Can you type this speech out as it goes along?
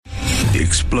The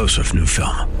explosive new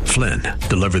film, Flynn,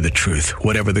 deliver the truth,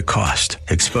 whatever the cost.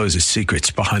 Exposes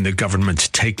secrets behind the government's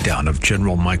takedown of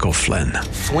General Michael Flynn.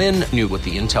 Flynn knew what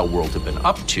the intel world had been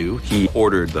up to. He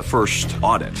ordered the first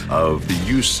audit of the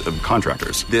use of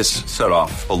contractors. This set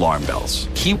off alarm bells.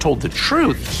 He told the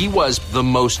truth. He was the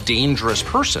most dangerous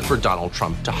person for Donald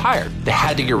Trump to hire. They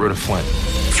had to get rid of Flynn.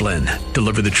 Flynn,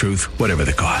 deliver the truth, whatever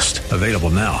the cost. Available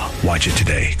now. Watch it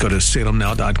today. Go to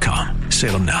salemnow.com.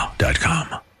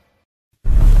 salemnow.com.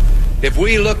 If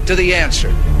we look to the answer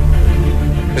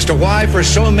as to why for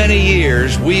so many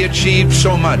years we achieved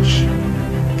so much,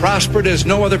 prospered as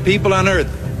no other people on earth,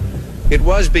 it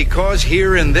was because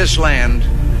here in this land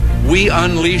we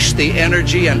unleashed the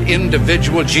energy and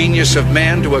individual genius of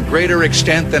man to a greater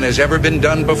extent than has ever been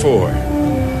done before.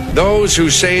 Those who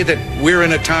say that we're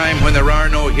in a time when there are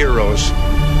no heroes,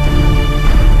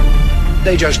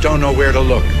 they just don't know where to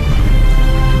look.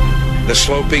 The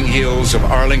sloping hills of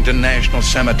Arlington National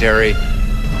Cemetery,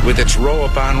 with its row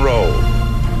upon row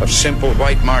of simple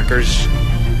white markers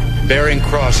bearing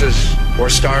crosses or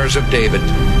stars of David,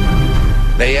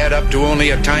 they add up to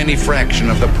only a tiny fraction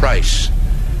of the price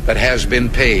that has been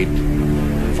paid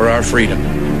for our freedom.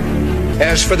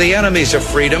 As for the enemies of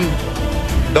freedom,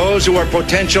 those who are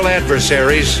potential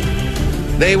adversaries,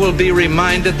 they will be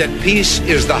reminded that peace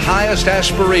is the highest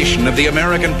aspiration of the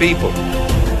American people.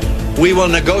 We will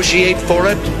negotiate for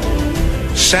it,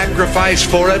 sacrifice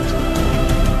for it.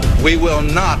 We will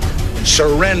not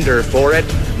surrender for it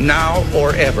now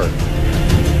or ever.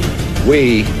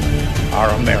 We are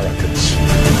Americans.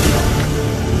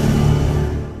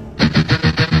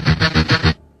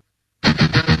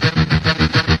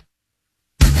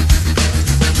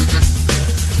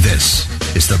 This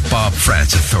is the Bob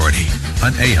Frantz Authority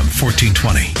on AM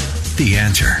 1420. The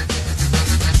Answer.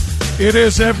 It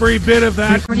is every bit of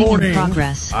that morning. In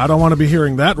progress. I don't want to be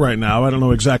hearing that right now. I don't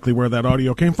know exactly where that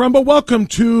audio came from, but welcome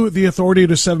to The Authority. It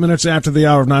is 7 minutes after the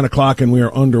hour of 9 o'clock, and we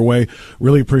are underway.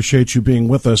 Really appreciate you being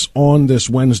with us on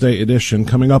this Wednesday edition.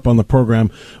 Coming up on the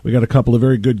program, we got a couple of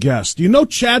very good guests. Do you know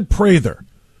Chad Prather?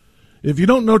 If you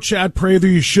don't know Chad Prather,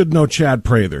 you should know Chad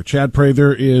Prather. Chad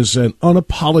Prather is an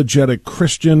unapologetic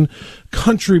Christian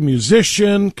country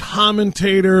musician,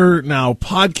 commentator, now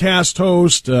podcast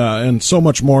host, and so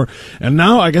much more. And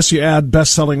now I guess you add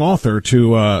best-selling author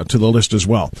to the list as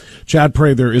well. Chad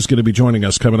Prather is going to be joining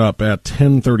us coming up at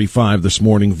 10:35 this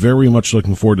morning. Very much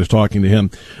looking forward to talking to him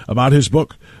about his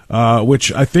book,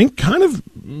 which I think kind of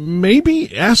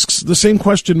maybe asks the same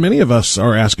question many of us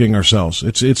are asking ourselves.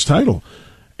 Its title,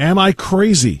 Am I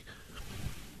Crazy?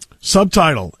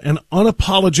 Subtitle, An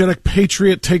Unapologetic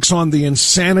Patriot Takes on the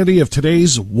Insanity of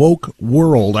Today's Woke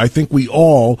World. I think we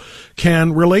all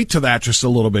can relate to that just a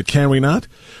little bit, can we not?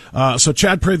 So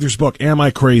Chad Prather's book, Am I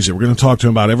Crazy? We're going to talk to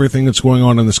him about everything that's going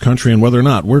on in this country and whether or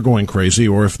not we're going crazy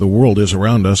or if the world is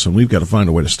around us and we've got to find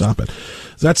a way to stop it.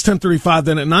 So that's 10:35.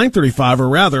 Then at 9:35, or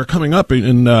rather coming up at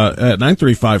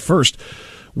 9:35 first,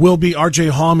 will be R.J.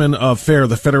 Hauman of FAIR,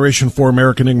 the Federation for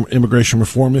American Immigration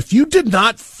Reform. If you did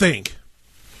not think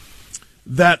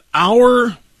that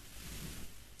our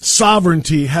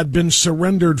sovereignty had been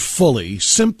surrendered fully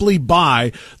simply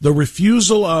by the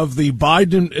refusal of the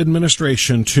Biden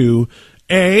administration to,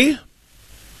 A,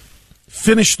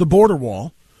 finish the border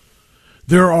wall,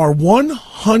 there are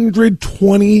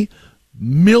 $120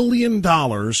 million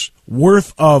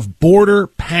worth of border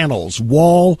panels,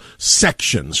 wall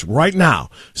sections right now,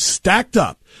 stacked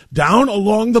up down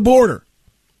along the border.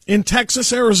 In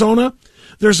Texas, Arizona,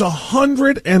 there's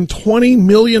 $120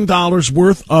 million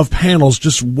worth of panels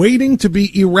just waiting to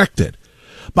be erected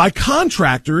by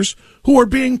contractors who are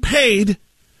being paid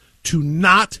to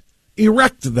not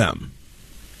erect them.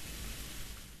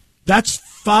 That's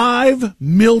 $5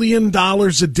 million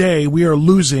a day we are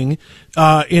losing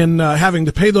in having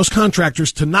to pay those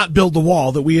contractors to not build the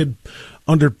wall that we had,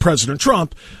 under President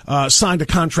Trump, signed a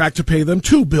contract to pay them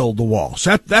to build the wall.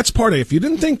 So that's part A. If you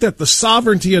didn't think that the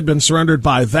sovereignty had been surrendered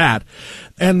by that,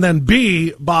 and then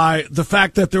B, by the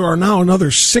fact that there are now another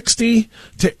 60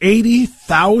 to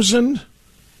 80,000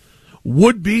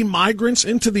 would-be migrants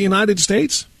into the United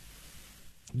States,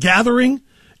 gathering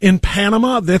in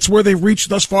Panama, that's where they've reached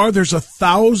thus far. There's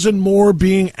 1,000 more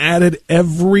being added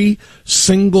every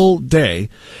single day,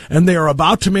 and they are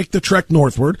about to make the trek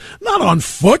northward, not on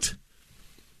foot,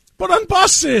 but on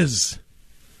buses.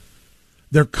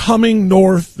 They're coming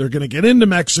north. They're going to get into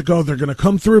Mexico. They're going to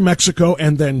come through Mexico.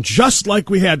 And then just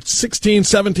like we had 16,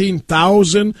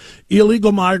 17,000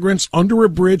 illegal migrants under a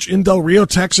bridge in Del Rio,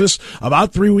 Texas,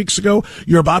 about 3 weeks ago,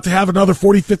 you're about to have another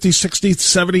 40, 50, 60,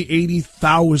 70,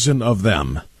 80,000 of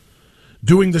them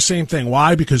doing the same thing.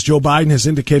 Why? Because Joe Biden has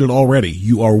indicated already,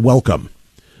 you are welcome.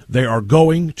 They are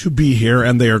going to be here,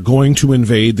 and they are going to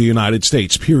invade the United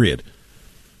States, period.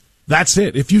 That's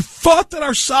it. If you thought that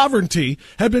our sovereignty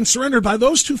had been surrendered by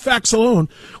those two facts alone,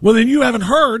 well, then you haven't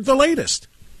heard the latest.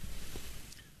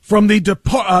 From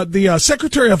the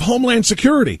Secretary of Homeland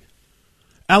Security,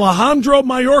 Alejandro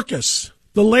Mayorkas,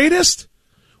 the latest,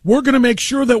 we're going to make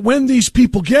sure that when these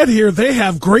people get here, they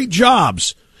have great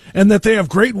jobs and that they have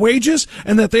great wages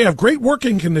and that they have great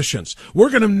working conditions. We're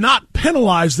going to not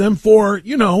penalize them for,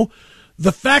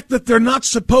 the fact that they're not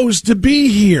supposed to be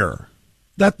here,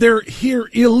 that they're here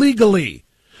illegally.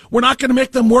 We're not going to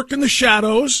make them work in the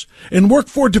shadows and work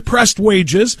for depressed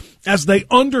wages as they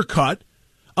undercut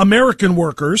American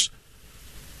workers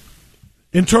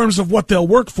in terms of what they'll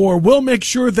work for. We'll make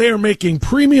sure they are making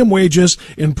premium wages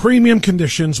in premium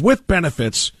conditions with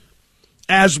benefits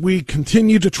as we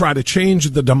continue to try to change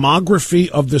the demography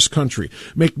of this country.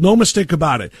 Make no mistake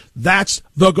about it. That's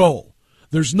the goal.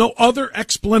 There's no other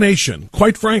explanation,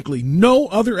 quite frankly, no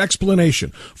other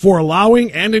explanation for allowing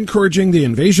and encouraging the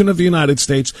invasion of the United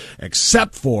States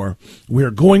except for we're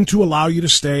going to allow you to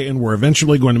stay and we're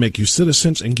eventually going to make you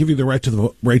citizens and give you the right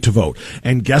to vote.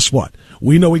 And guess what?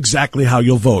 We know exactly how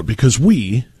you'll vote because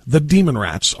we, the demon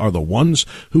rats, are the ones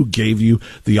who gave you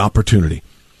the opportunity.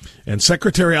 And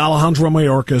Secretary Alejandro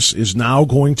Mayorkas is now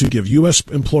going to give U.S.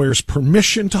 employers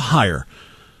permission to hire.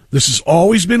 This has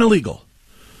always been illegal.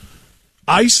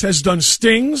 ICE has done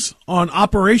stings on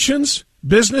operations,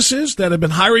 businesses that have been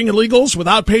hiring illegals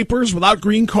without papers, without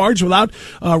green cards, without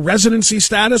residency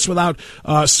status, without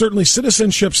certainly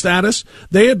citizenship status.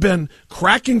 They have been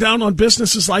cracking down on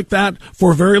businesses like that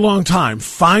for a very long time,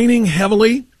 fining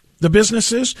heavily the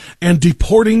businesses and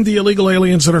deporting the illegal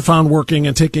aliens that are found working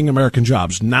and taking American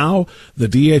jobs. Now the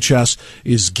DHS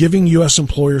is giving U.S.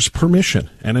 employers permission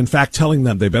and, in fact, telling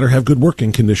them they better have good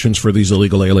working conditions for these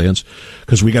illegal aliens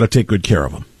because we got to take good care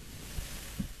of them.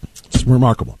 It's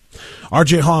remarkable.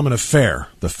 R.J. Hauman of FAIR,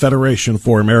 the Federation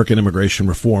for American Immigration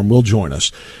Reform, will join us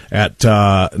at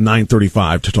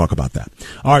 9:35 to talk about that.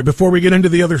 All right, before we get into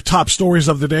the other top stories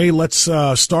of the day, let's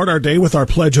start our day with our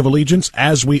Pledge of Allegiance,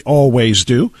 as we always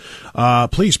do.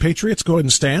 Please, Patriots, go ahead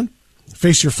and stand.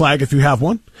 Face your flag if you have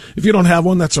one. If you don't have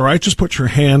one, that's all right. Just put your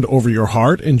hand over your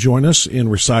heart and join us in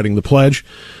reciting the pledge.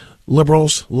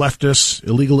 Liberals, leftists,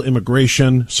 illegal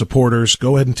immigration supporters,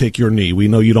 go ahead and take your knee. We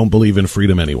know you don't believe in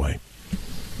freedom anyway.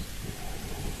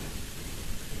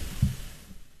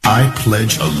 I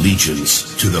pledge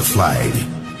allegiance to the flag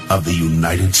of the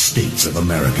United States of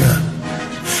America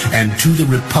and to the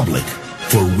republic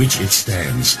for which it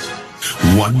stands,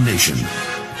 one nation,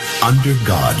 under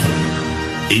God,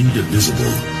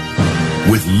 indivisible,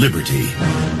 with liberty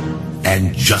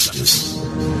and justice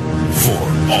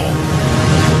for all.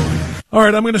 All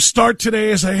right, I'm going to start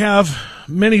today, as I have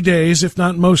many days, if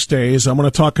not most days. I'm going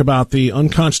to talk about the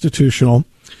unconstitutional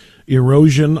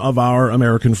erosion of our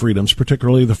American freedoms,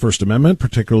 particularly the First Amendment,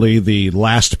 particularly the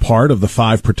last part of the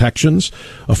 5 protections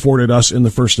afforded us in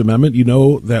the First Amendment. You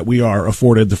know that we are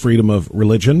afforded the freedom of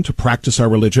religion, to practice our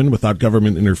religion without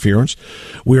government interference.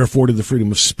 We are afforded the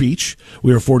freedom of speech.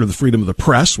 We are afforded the freedom of the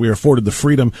press. We are afforded the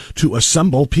freedom to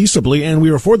assemble peaceably, and we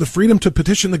are afforded the freedom to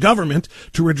petition the government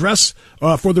to redress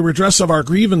for the redress of our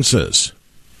grievances.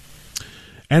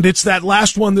 And it's that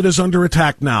last one that is under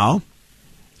attack now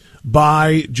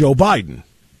by Joe Biden.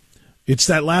 It's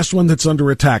that last one that's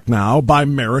under attack now by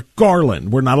Merrick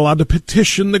Garland. We're not allowed to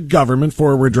petition the government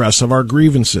for a redress of our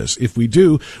grievances. If we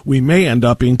do, we may end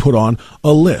up being put on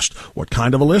a list. What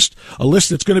kind of a list? A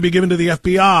list that's going to be given to the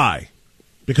FBI.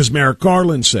 Because Merrick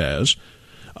Garland says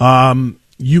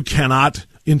you cannot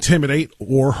intimidate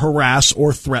or harass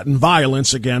or threaten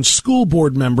violence against school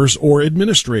board members or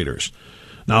administrators.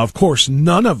 Now, of course,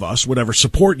 none of us would ever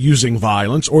support using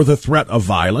violence or the threat of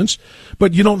violence,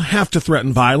 but you don't have to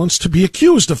threaten violence to be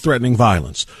accused of threatening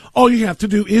violence. All you have to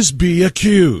do is be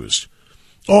accused.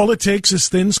 All it takes is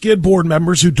thin-skinned board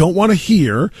members who don't want to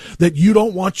hear that you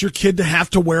don't want your kid to have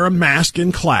to wear a mask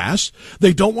in class.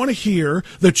 They don't want to hear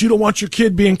that you don't want your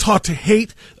kid being taught to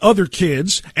hate other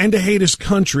kids and to hate his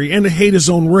country and to hate his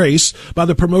own race by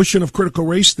the promotion of critical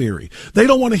race theory. They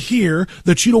don't want to hear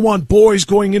that you don't want boys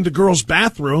going into girls'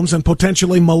 bathrooms and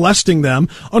potentially molesting them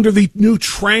under the new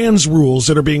trans rules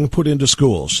that are being put into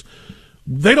schools.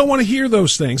 They don't want to hear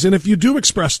those things. And if you do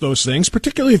express those things,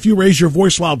 particularly if you raise your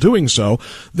voice while doing so,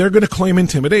 they're going to claim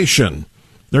intimidation.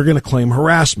 They're going to claim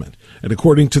harassment. And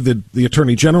according to the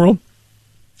Attorney General,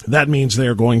 that means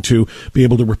they're going to be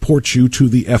able to report you to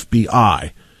the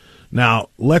FBI. Now,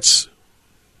 let's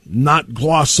not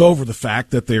gloss over the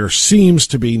fact that there seems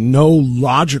to be no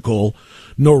logical,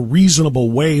 no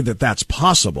reasonable way that that's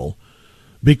possible,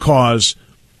 because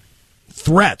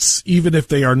threats, even if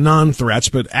they are non-threats,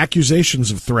 but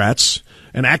accusations of threats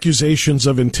and accusations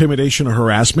of intimidation or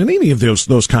harassment, any of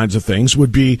those kinds of things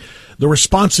would be the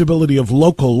responsibility of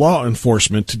local law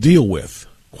enforcement to deal with.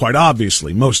 Quite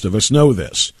obviously, most of us know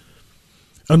this.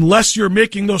 Unless you're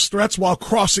making those threats while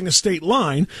crossing a state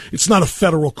line, it's not a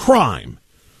federal crime.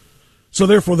 So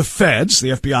therefore, the feds, the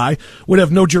FBI, would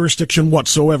have no jurisdiction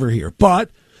whatsoever here. But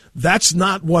that's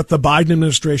not what the Biden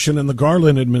administration and the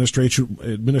Garland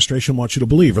administration wants you to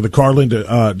believe, or the Garland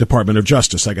Department of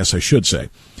Justice, I guess I should say.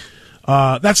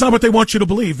 That's not what they want you to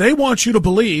believe. They want you to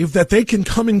believe that they can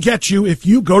come and get you if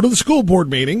you go to the school board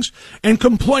meetings and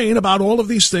complain about all of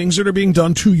these things that are being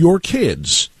done to your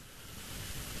kids.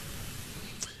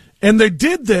 And they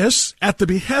did this at the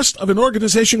behest of an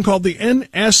organization called the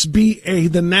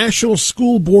NSBA, the National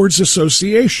School Boards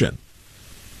Association.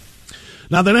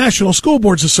 Now, the National School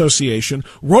Boards Association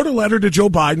wrote a letter to Joe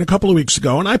Biden a couple of weeks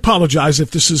ago, and I apologize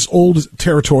if this is old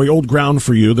territory, old ground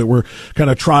for you that we're kind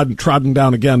of trodden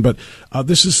down again, but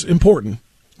this is important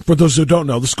for those who don't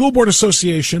know. The School Board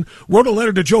Association wrote a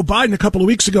letter to Joe Biden a couple of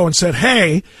weeks ago and said,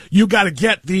 hey, you got to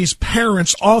get these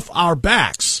parents off our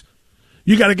backs.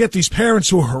 You got to get these parents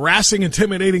who are harassing,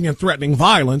 intimidating, and threatening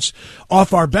violence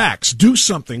off our backs. Do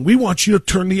something. We want you to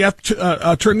turn the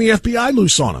FBI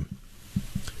loose on them.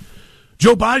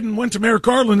 Joe Biden went to Merrick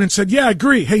Garland and said, yeah, I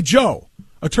agree. Hey, Joe,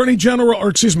 Attorney General,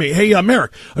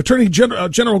 Merrick, Attorney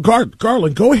General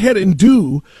Garland, go ahead and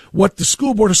do what the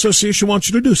School Board Association wants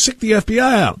you to do. Sick the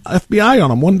FBI on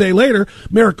them. One day later,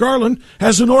 Merrick Garland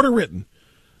has an order written.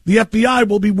 The FBI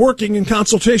will be working in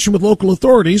consultation with local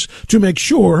authorities to make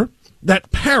sure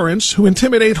that parents who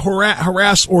intimidate,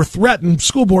 harass, or threaten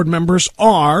school board members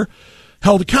are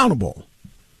held accountable,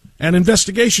 and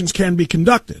investigations can be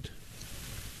conducted.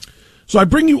 So I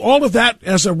bring you all of that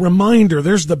as a reminder.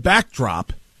 There's the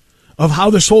backdrop of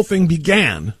how this whole thing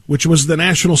began, which was the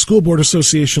National School Board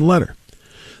Association letter.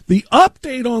 The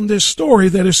update on this story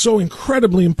that is so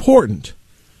incredibly important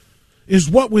is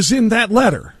what was in that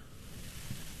letter.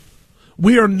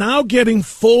 We are now getting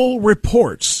full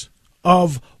reports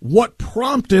of what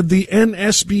prompted the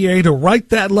NSBA to write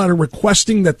that letter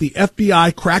requesting that the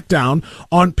FBI crack down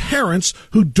on parents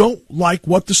who don't like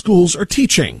what the schools are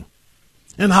teaching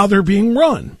and how they're being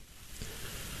run.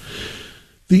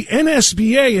 The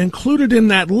NSBA included in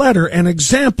that letter an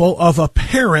example of a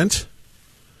parent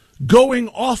going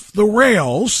off the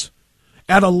rails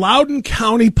at a Loudoun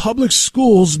County Public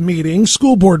Schools meeting,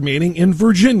 school board meeting in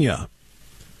Virginia.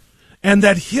 And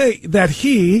that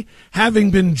he,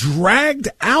 having been dragged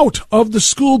out of the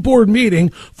school board meeting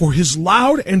for his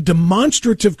loud and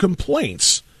demonstrative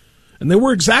complaints, and they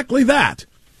were exactly that,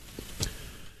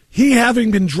 he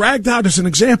having been dragged out as an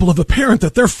example of a parent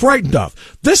that they're frightened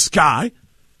of. This guy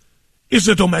is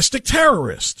a domestic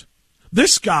terrorist.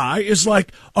 This guy is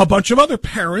like a bunch of other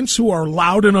parents who are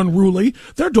loud and unruly.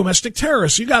 They're domestic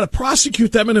terrorists. You got to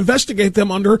prosecute them and investigate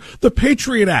them under the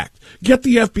Patriot Act. Get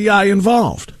the FBI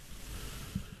involved.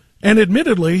 And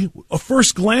admittedly, a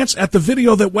first glance at the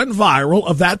video that went viral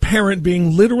of that parent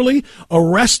being literally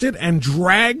arrested and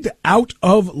dragged out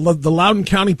of the Loudoun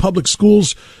County Public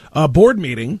Schools board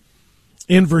meeting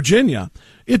in Virginia,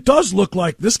 it does look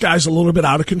like this guy's a little bit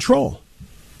out of control.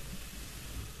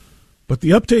 But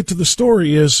the update to the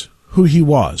story is who he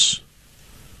was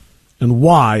and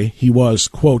why he was,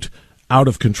 quote, out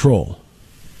of control.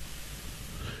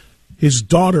 His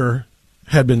daughter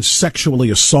had been sexually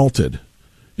assaulted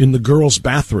in the girls'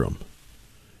 bathroom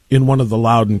in one of the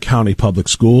Loudoun County Public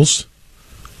Schools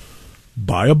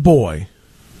by a boy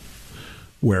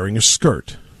wearing a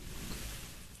skirt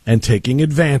and taking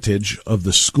advantage of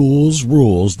the school's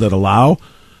rules that allow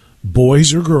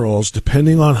boys or girls,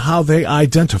 depending on how they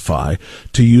identify,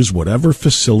 to use whatever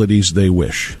facilities they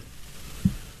wish.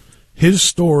 His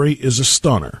story is a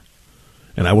stunner,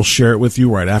 and I will share it with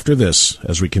you right after this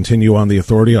as we continue on The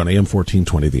Authority on AM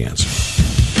 1420 The Answer.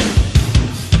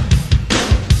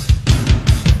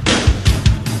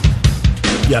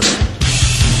 Yes.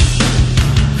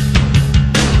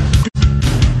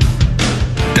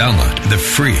 Download the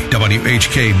free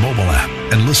WHK mobile app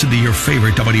and listen to your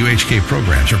favorite WHK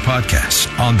programs or podcasts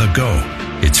on the go.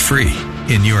 It's free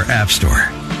in your app store.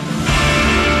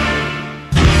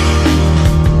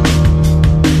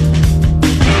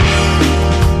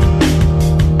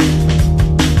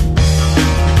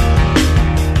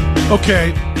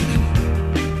 Okay.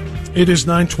 It is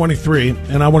 9:23,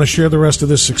 and I want to share the rest of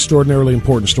this extraordinarily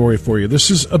important story for you.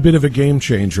 This is a bit of a game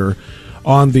changer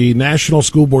on the National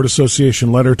School Board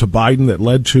Association letter to Biden that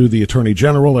led to the Attorney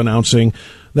General announcing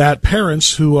that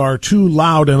parents who are too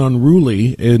loud and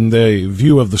unruly in the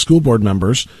view of the school board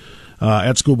members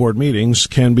at school board meetings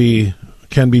can be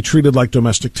can be treated like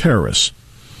domestic terrorists.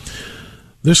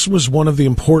 This was one of the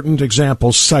important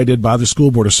examples cited by the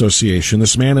School Board Association,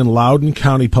 this man in Loudoun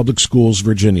County Public Schools,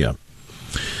 Virginia.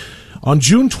 On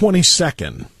June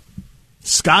 22nd,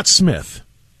 Scott Smith,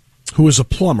 who is a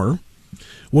plumber,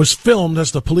 was filmed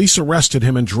as the police arrested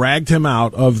him and dragged him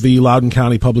out of the Loudoun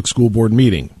County Public School Board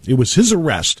meeting. It was his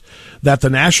arrest that the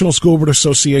National School Board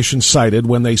Association cited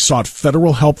when they sought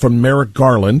federal help from Merrick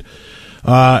Garland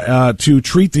to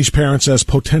treat these parents as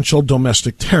potential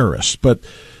domestic terrorists. But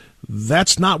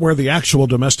that's not where the actual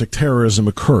domestic terrorism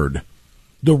occurred.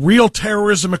 The real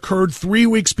terrorism occurred 3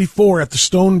 weeks before at the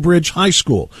Stonebridge High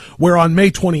School, where on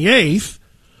May 28th,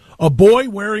 a boy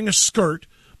wearing a skirt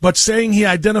but saying he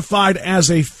identified as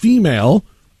a female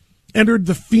entered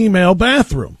the female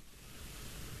bathroom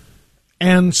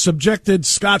and subjected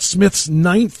Scott Smith's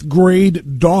 9th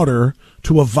grade daughter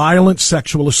to a violent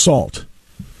sexual assault.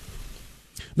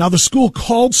 Now, the school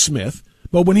called Smith,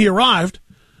 but when he arrived,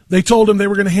 they told him they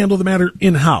were going to handle the matter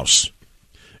in-house.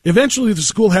 Eventually, the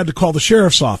school had to call the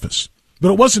sheriff's office,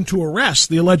 but it wasn't to arrest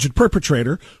the alleged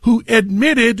perpetrator, who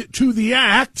admitted to the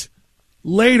act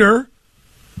later.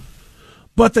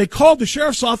 But they called the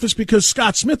sheriff's office because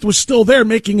Scott Smith was still there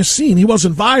making a scene. He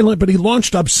wasn't violent, but he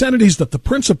launched obscenities at the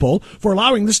principal for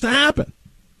allowing this to happen.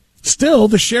 Still,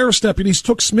 the sheriff's deputies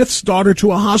took Smith's daughter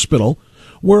to a hospital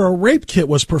where a rape kit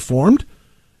was performed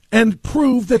and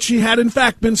proved that she had, in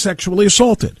fact, been sexually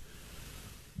assaulted.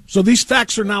 So these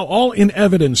facts are now all in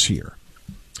evidence here.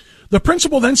 The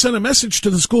principal then sent a message to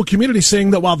the school community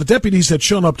saying that while the deputies had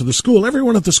shown up to the school,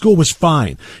 everyone at the school was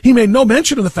fine. He made no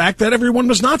mention of the fact that everyone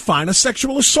was not fine. A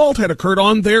sexual assault had occurred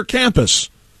on their campus.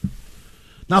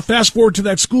 Now fast forward to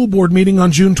that school board meeting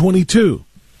on June 22.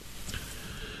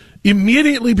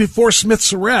 Immediately before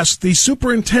Smith's arrest, the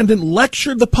superintendent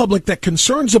lectured the public that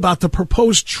concerns about the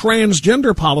proposed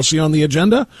transgender policy on the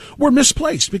agenda were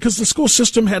misplaced because the school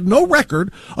system had no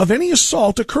record of any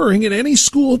assault occurring in any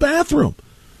school bathroom.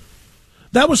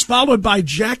 That was followed by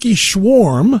Jackie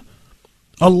Schwarm,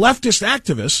 a leftist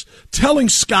activist, telling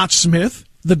Scott Smith,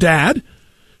 the dad,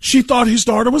 she thought his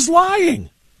daughter was lying,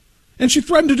 and she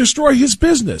threatened to destroy his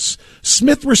business.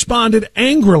 Smith responded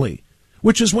angrily,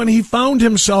 which is when he found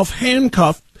himself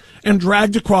handcuffed and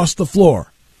dragged across the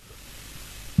floor.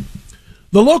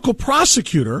 The local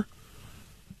prosecutor,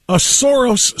 a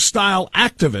Soros-style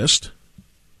activist,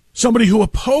 somebody who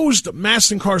opposed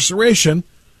mass incarceration,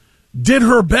 did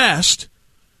her best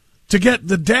to get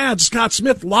the dad, Scott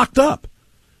Smith, locked up.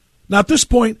 Now, at this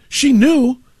point, she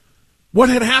knew what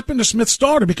had happened to Smith's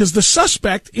daughter because the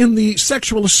suspect in the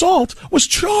sexual assault was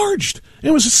charged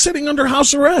and was sitting under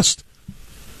house arrest.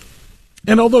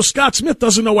 And although Scott Smith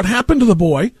doesn't know what happened to the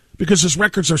boy because his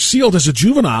records are sealed as a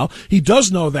juvenile, he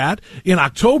does know that in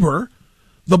October,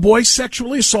 the boy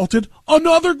sexually assaulted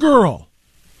another girl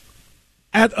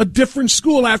at a different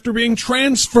school after being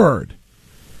transferred.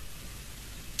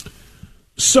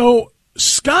 So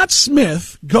Scott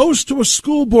Smith goes to a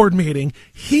school board meeting,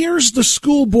 hears the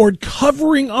school board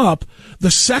covering up the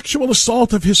sexual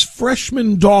assault of his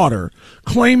freshman daughter,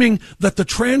 claiming that the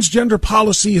transgender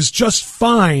policy is just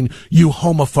fine, you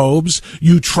homophobes,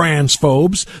 you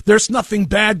transphobes. There's nothing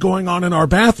bad going on in our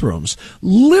bathrooms.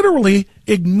 Literally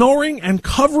ignoring and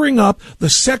covering up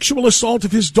the sexual assault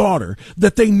of his daughter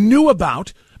that they knew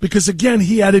about because, again,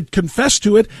 he had confessed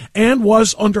to it and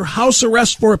was under house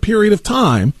arrest for a period of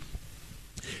time.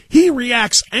 He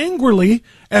reacts angrily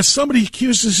as somebody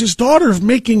accuses his daughter of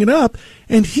making it up,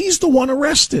 and he's the one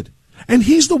arrested. And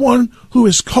he's the one who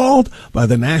is called by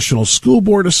the National School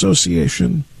Board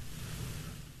Association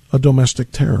a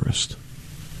domestic terrorist.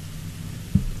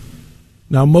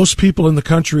 Now, most people in the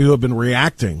country who have been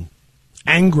reacting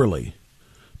angrily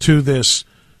to this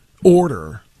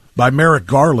order by Merrick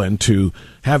Garland to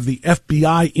have the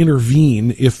FBI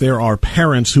intervene if there are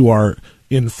parents who are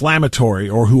inflammatory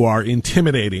or who are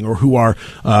intimidating or who are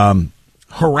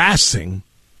harassing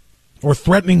or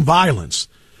threatening violence.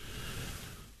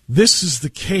 This is the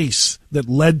case that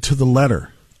led to the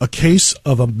letter, a case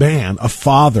of a man, a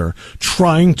father,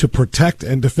 trying to protect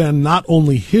and defend not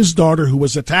only his daughter who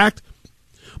was attacked,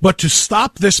 but to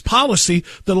stop this policy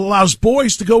that allows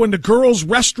boys to go into girls'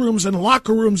 restrooms and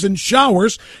locker rooms and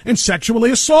showers and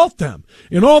sexually assault them.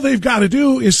 And all they've got to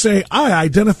do is say, I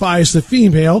identify as the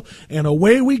female, and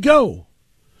away we go.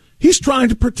 He's trying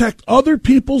to protect other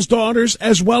people's daughters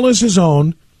as well as his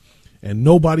own, and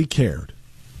nobody cared.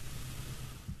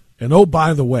 And oh,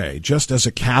 by the way, just as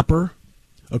a capper,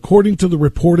 according to the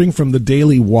reporting from the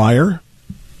Daily Wire,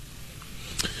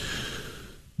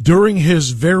 during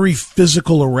his very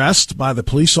physical arrest by the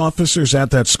police officers at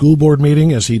that school board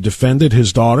meeting as he defended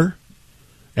his daughter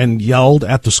and yelled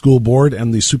at the school board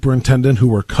and the superintendent who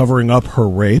were covering up her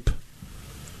rape.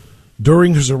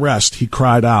 During his arrest, he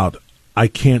cried out, "I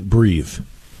can't breathe."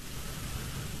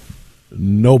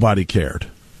 Nobody cared.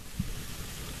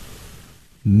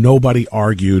 Nobody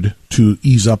argued to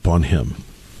ease up on him.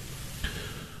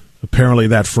 Apparently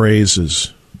that phrase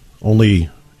is only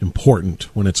important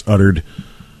when it's uttered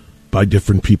by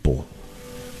different people.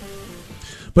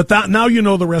 But now you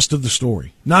know the rest of the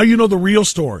story. Now you know the real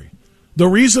story. The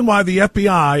reason why the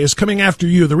FBI is coming after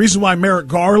you, the reason why Merrick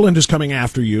Garland is coming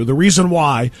after you, the reason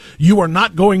why you are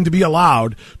not going to be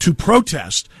allowed to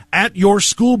protest at your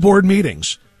school board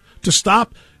meetings to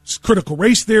stop critical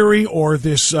race theory or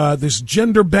this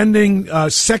gender-bending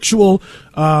sexual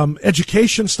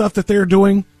education stuff that they're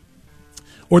doing,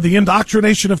 or the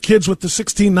indoctrination of kids with the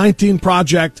 1619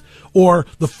 Project, or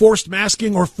the forced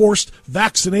masking or forced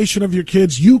vaccination of your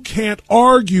kids. You can't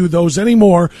argue those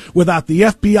anymore without the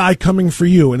FBI coming for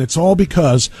you. And it's all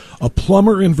because a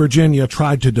plumber in Virginia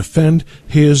tried to defend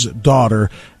his daughter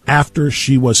after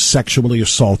she was sexually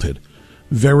assaulted,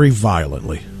 very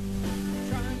violently.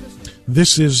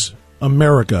 This is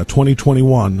America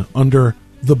 2021 under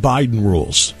the Biden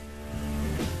rules.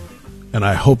 And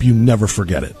I hope you never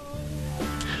forget it.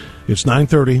 It's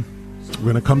 9:30. We're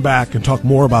going to come back and talk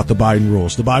more about the Biden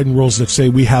rules. The Biden rules that say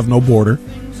we have no border.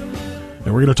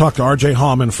 And we're going to talk to R.J.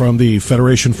 Hauman from the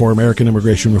Federation for American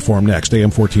Immigration Reform next.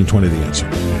 AM 1420, The Answer.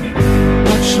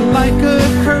 Much like a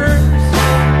curse.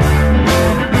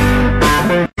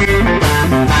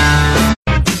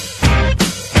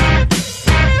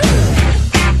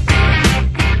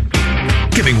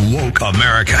 Giving woke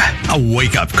America a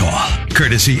wake-up call.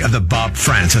 Courtesy of the Bob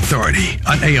Frantz Authority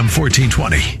on AM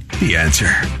 1420, The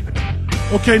Answer.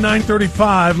 Okay,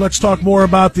 9:35. Let's talk more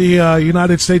about the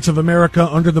United States of America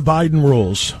under the Biden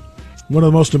rules. One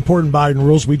of the most important Biden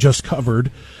rules we just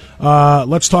covered.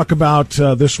 Let's talk about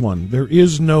this one. There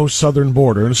is no southern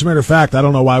border. And as a matter of fact, I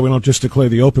don't know why we don't just declare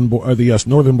the the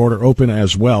northern border open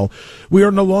as well. We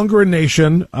are no longer a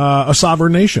nation, a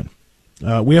sovereign nation.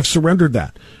 We have surrendered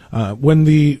that. When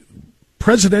the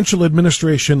presidential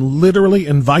administration literally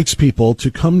invites people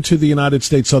to come to the United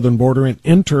States southern border and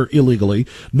enter illegally,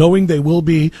 knowing they will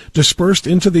be dispersed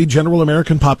into the general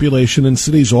American population in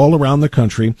cities all around the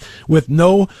country with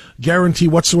no guarantee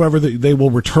whatsoever that they will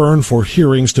return for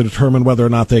hearings to determine whether or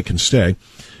not they can stay,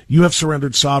 you have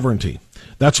surrendered sovereignty.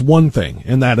 That's one thing,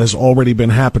 and that has already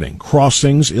been happening.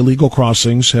 Crossings, illegal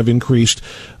crossings, have increased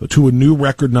to a new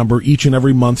record number each and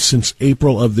every month since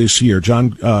April of this year.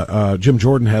 Jim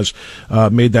Jordan has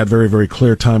made that very, very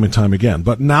clear time and time again.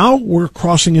 But now we're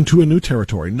crossing into a new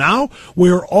territory. Now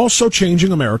we're also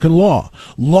changing American law.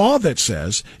 Law that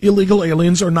says illegal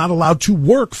aliens are not allowed to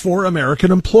work for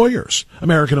American employers.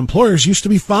 American employers used to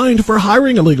be fined for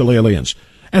hiring illegal aliens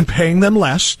and paying them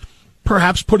less,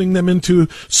 perhaps putting them into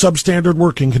substandard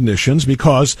working conditions,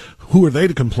 because who are they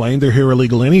to complain? They're here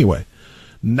illegal anyway.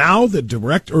 Now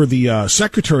the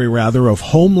Secretary of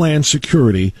Homeland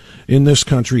Security in this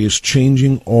country is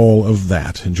changing all of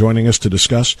that. And joining us to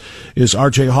discuss is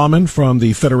R.J. Hauman from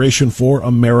the Federation for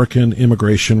American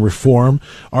Immigration Reform.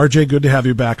 R.J., good to have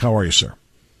you back. How are you, sir?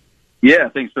 Yeah,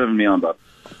 thanks for having me on, Bob.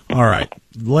 All right.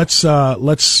 Let's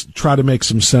try to make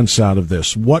some sense out of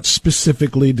this. What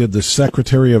specifically did the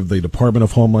Secretary of the Department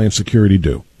of Homeland Security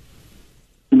do?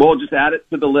 Well, just add it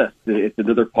to the list. It's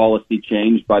another policy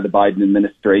change by the Biden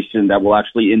administration that will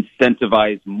actually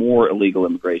incentivize more illegal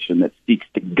immigration that seeks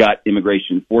to gut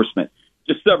immigration enforcement.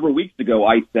 Just several weeks ago,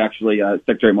 ICE actually,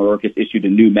 Secretary Mayorkas issued a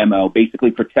new memo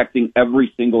basically protecting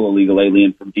every single illegal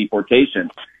alien from deportation.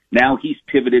 Now he's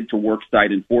pivoted to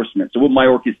worksite enforcement. So what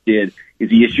Mayorkas did is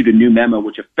he issued a new memo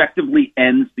which effectively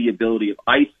ends the ability of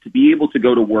ICE to be able to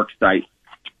go to work sites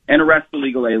and arrest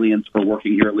illegal aliens for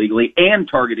working here illegally and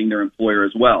targeting their employer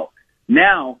as well.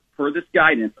 Now, per this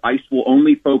guidance, ICE will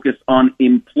only focus on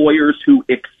employers who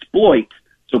exploit,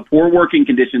 so poor working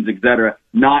conditions, etc.,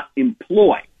 not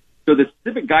employ. So the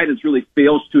specific guidance really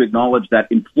fails to acknowledge that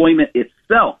employment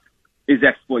itself is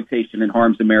exploitation and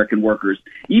harms American workers.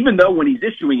 Even though when he's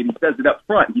issuing it, he says it up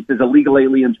front. He says illegal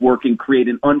aliens working create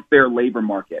an unfair labor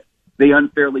market. They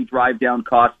unfairly drive down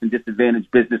costs and disadvantage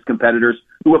business competitors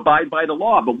who abide by the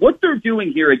law. But what they're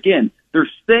doing here, again, they're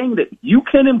saying that you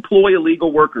can employ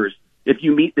illegal workers if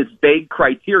you meet this vague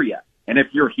criteria. And if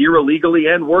you're here illegally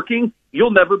and working,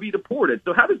 you'll never be deported.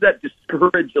 So how does that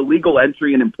discourage illegal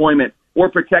entry and employment or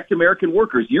protect American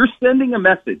workers? You're sending a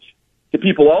message to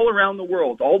people all around the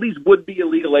world, all these would-be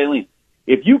illegal aliens.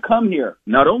 If you come here,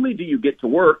 not only do you get to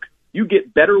work, you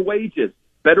get better wages,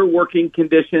 better working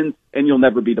conditions, and you'll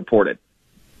never be deported.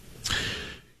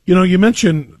 You know, you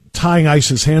mentioned tying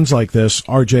ICE's hands like this,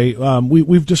 RJ,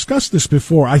 we've discussed this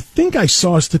before. I think I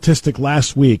saw a statistic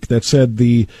last week that said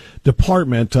the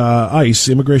department, ICE,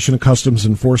 Immigration and Customs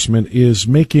Enforcement, is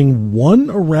making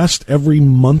one arrest every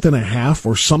month and a half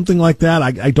or something like that.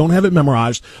 I don't have it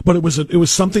memorized, but it was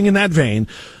something in that vein,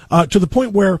 to the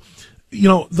point where, you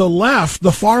know,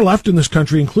 the far left in this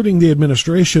country, including the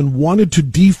administration, wanted to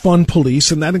defund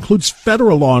police, and that includes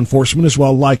federal law enforcement as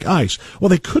well, like ICE. Well,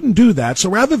 they couldn't do that, so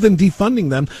rather than defunding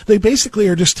them, they basically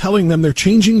are just telling them they're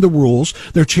changing the rules,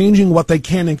 they're changing what they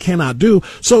can and cannot do,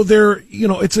 so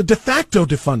it's a de facto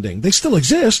defunding. They still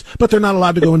exist, but they're not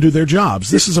allowed to go and do their jobs.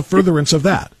 This is a furtherance of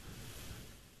that.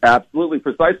 Absolutely,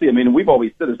 precisely. I mean, we've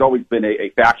always said there's always been a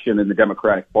faction in the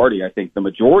Democratic Party. I think the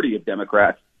majority of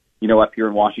Democrats, up here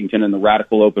in Washington, and the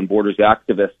radical open borders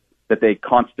activists that they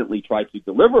constantly try to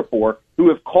deliver for, who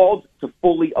have called to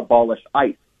fully abolish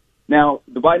ICE. Now,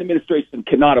 the Biden administration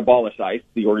cannot abolish ICE.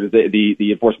 The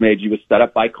enforcement agency was set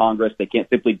up by Congress. They can't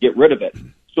simply get rid of it.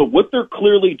 So what they're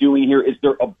clearly doing here is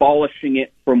they're abolishing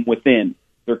it from within.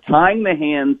 They're tying the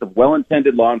hands of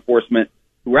well-intended law enforcement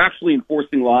who are actually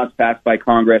enforcing laws passed by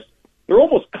Congress. They're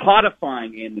almost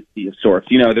codifying amnesty of sorts.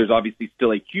 There's obviously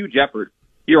still a huge effort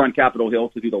here on Capitol Hill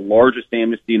to do the largest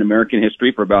amnesty in American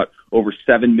history for about over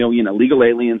 7 million illegal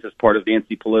aliens as part of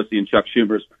Nancy Pelosi and Chuck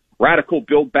Schumer's radical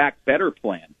Build Back Better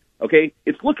plan. Okay,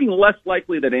 it's looking less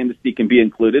likely that amnesty can be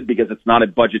included because it's not a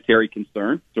budgetary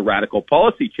concern. It's a radical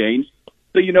policy change.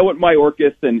 So you know what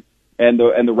Mayorkas and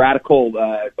the radical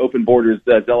open borders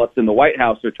zealots in the White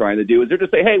House are trying to do is they're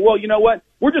just say, hey, well, you know what?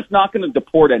 We're just not going to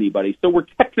deport anybody. So we're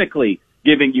technically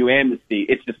giving you amnesty.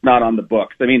 It's just not on the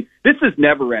books. I mean, this is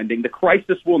never ending. The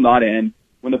crisis will not end.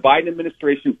 When the Biden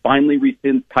administration finally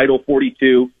rescinds Title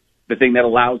 42, the thing that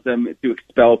allows them to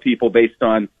expel people based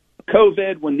on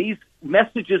COVID, when these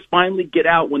messages finally get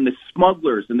out, when the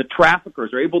smugglers and the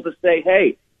traffickers are able to say,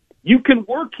 hey, you can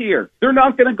work here. They're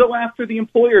not going to go after the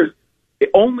employers. They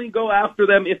only go after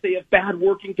them if they have bad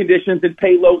working conditions and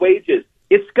pay low wages.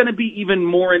 It's going to be even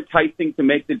more enticing to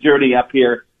make the journey up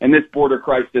here, and this border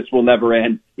crisis will never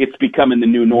end. It's becoming the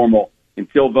new normal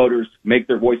until voters make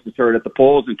their voices heard at the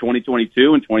polls in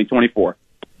 2022 and 2024.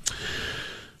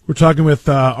 We're talking with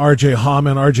R.J.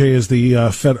 Hauman. R.J. is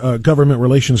the Government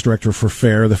Relations Director for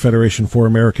FAIR, the Federation for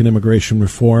American Immigration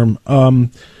Reform.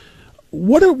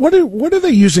 What are they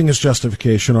using as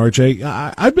justification,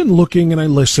 RJ? I've been looking and I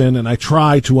listen and I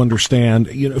try to understand,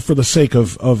 for the sake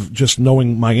of just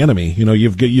knowing my enemy.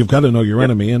 You've got to know your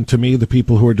enemy, and to me, the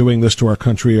people who are doing this to our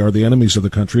country are the enemies of the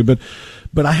country.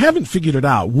 But I haven't figured it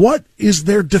out. What is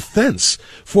their defense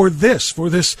for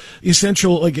this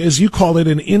essential, like as you call it,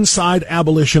 an inside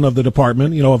abolition of the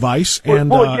department, of ICE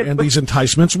and these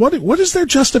enticements? What is their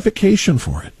justification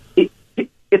for it?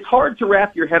 It's hard to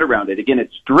wrap your head around it. Again,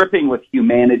 it's dripping with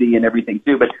humanity and everything,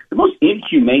 too. But the most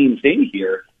inhumane thing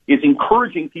here is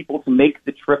encouraging people to make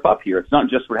the trip up here. It's not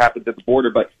just what happens at the border.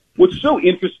 But what's so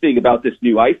interesting about this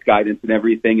new ICE guidance and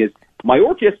everything is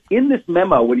Mayorkas, in this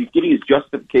memo, when he's giving his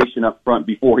justification up front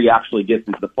before he actually gets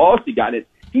into the policy guidance,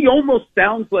 he almost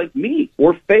sounds like me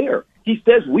or FAIR. He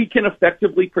says we can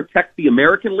effectively protect the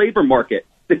American labor market,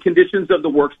 the conditions of the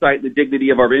work site, the dignity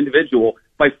of our individual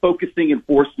by focusing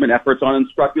enforcement efforts on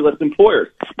unscrupulous employers.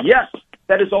 Yes,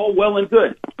 that is all well and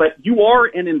good, but you are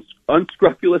an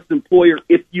unscrupulous employer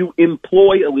if you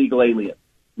employ illegal aliens,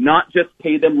 not just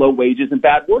pay them low wages and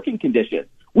bad working conditions.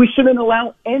 We shouldn't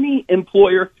allow any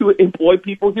employer to employ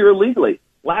people here illegally.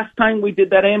 Last time we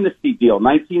did that amnesty deal,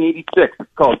 1986, it's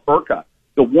called FERCA.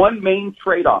 The one main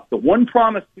trade-off, the one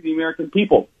promise to the American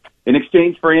people in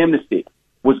exchange for amnesty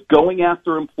was going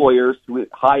after employers who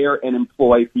hire and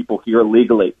employ people here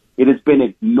illegally. It has been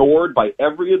ignored by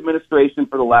every administration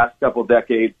for the last couple of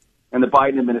decades, and the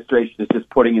Biden administration is just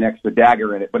putting an extra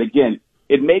dagger in it. But again,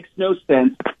 it makes no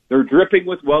sense. They're dripping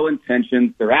with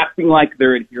well-intentions. They're acting like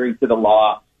they're adhering to the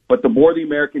law. But the more the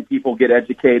American people get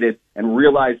educated and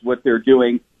realize what they're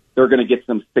doing, they're going to get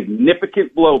some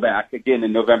significant blowback, again,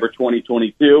 in November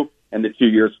 2022 and the 2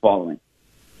 years following.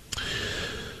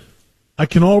 I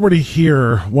can already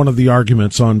hear one of the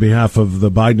arguments on behalf of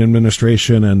the Biden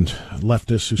administration and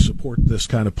leftists who support this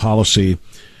kind of policy.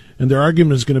 And their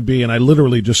argument is going to be, and I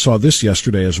literally just saw this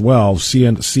yesterday as well,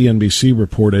 CNBC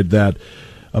reported that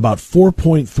about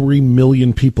 4.3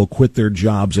 million people quit their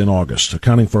jobs in August,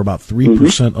 accounting for about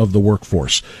 3% of the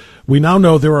workforce. We now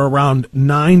know there are around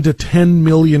 9 to 10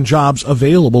 million jobs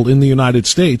available in the United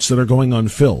States that are going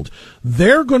unfilled.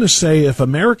 They're going to say if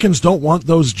Americans don't want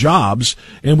those jobs,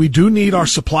 and we do need our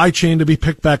supply chain to be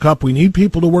picked back up, we need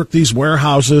people to work these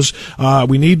warehouses,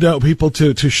 we need people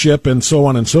to ship and so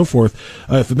on and so forth.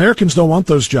 If Americans don't want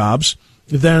those jobs,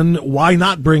 then why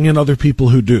not bring in other people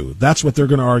who do? That's what they're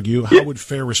going to argue. How would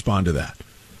FAIR respond to that?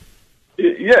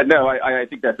 Yeah, no, I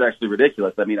think that's actually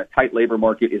ridiculous. I mean, a tight labor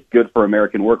market is good for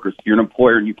American workers. If you're an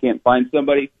employer and you can't find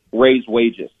somebody, raise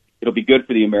wages. It'll be good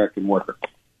for the American worker.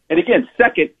 And again,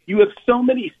 second, you have so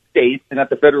many states, and at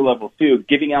the federal level too,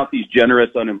 giving out these generous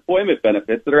unemployment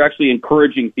benefits that are actually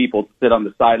encouraging people to sit on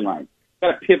the sidelines.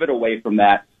 Got to pivot away from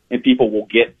that, and people will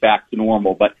get back to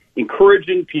normal. But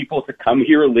encouraging people to come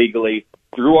here illegally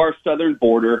through our southern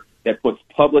border that puts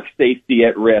public safety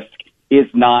at risk is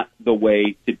not the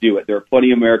way to do it. There are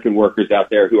plenty of American workers out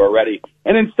there who are ready.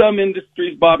 And in some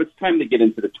industries, Bob, it's time to get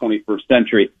into the 21st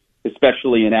century,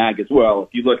 especially in ag as well. If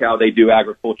you look how they do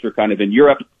agriculture kind of in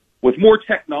Europe, with more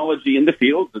technology in the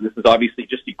fields, and this is obviously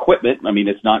just equipment. I mean,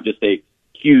 it's not just a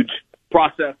huge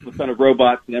process with kind of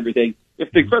robots and everything.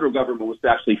 If the federal government was to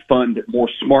actually fund more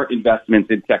smart investments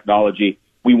in technology,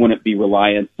 we wouldn't be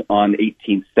reliant on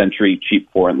 18th century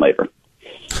cheap foreign labor.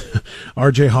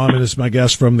 R.J. Hauman is my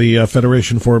guest from the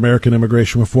Federation for American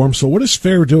Immigration Reform. So what is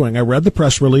FAIR doing? I read the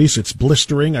press release. It's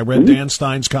blistering. I read Dan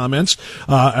Stein's comments,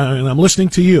 and I'm listening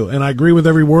to you, and I agree with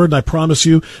every word. And I promise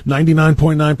you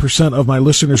 99.9% of my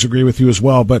listeners agree with you as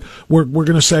well. But we're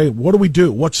going to say, what do we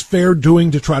do? What's FAIR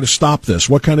doing to try to stop this?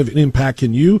 What kind of an impact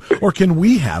can you or can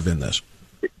we have in this?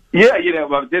 Yeah,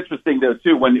 it's interesting, though,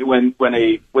 too, when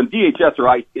DHS or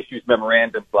ICE issues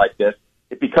memorandums like this,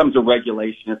 it becomes a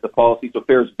regulation. It's a policy. So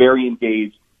FAIR is very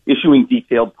engaged, issuing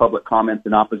detailed public comments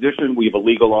in opposition. We have a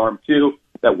legal arm, too,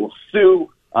 that will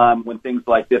sue when things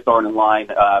like this aren't in line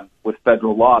with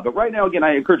federal law. But right now, again,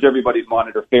 I encourage everybody to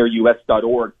monitor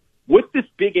fairus.org. With this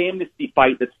big amnesty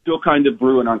fight that's still kind of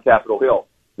brewing on Capitol Hill,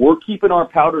 we're keeping our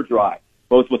powder dry,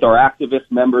 both with our activist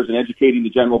members and educating the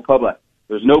general public.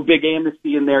 There's no big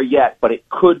amnesty in there yet, but it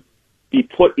could be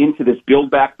put into this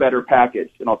Build Back Better package.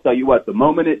 And I'll tell you what, the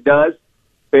moment it does,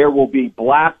 FAIR will be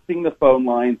blasting the phone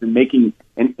lines and making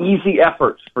an easy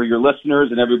effort for your listeners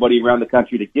and everybody around the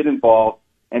country to get involved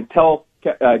and tell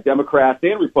Democrats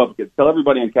and Republicans, tell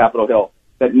everybody on Capitol Hill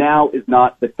that now is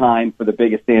not the time for the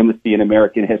biggest amnesty in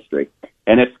American history.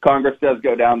 And if Congress does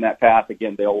go down that path,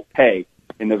 again, they'll pay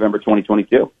in November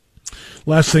 2022.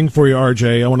 Last thing for you,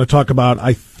 RJ, I want to talk about,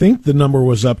 I think the number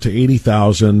was up to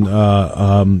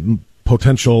 80,000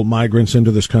 potential migrants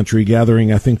into this country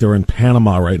gathering. I think they're in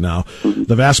Panama right now.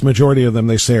 The vast majority of them,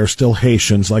 they say, are still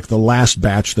Haitians, like the last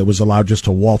batch that was allowed just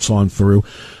to waltz on through.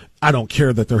 I don't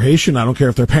care that they're Haitian. I don't care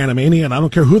if they're Panamanian. I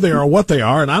don't care who they are or what they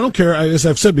are. And I don't care, as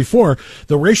I've said before,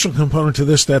 the racial component to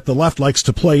this that the left likes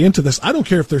to play into this. I don't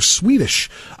care if they're Swedish.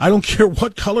 I don't care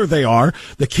what color they are.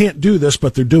 They can't do this,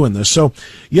 but they're doing this. So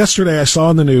yesterday I saw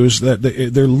in the news that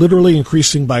they're literally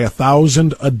increasing by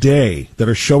 1,000 a day that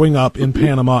are showing up in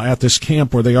Panama at this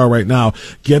camp where they are right now,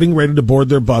 getting ready to board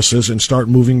their buses and start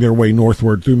moving their way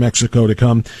northward through Mexico to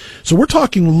come. So we're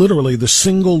talking literally the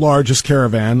single largest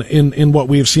caravan in what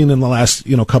we have seen in the last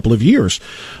couple of years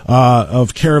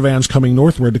of caravans coming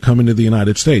northward to come into the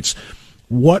United States.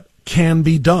 What can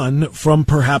be done from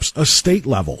perhaps a state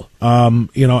level?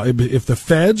 If the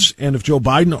feds and if Joe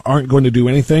Biden aren't going to do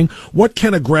anything, what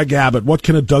can a Greg Abbott, what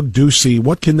can a Doug Ducey,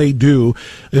 what can they do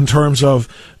in terms of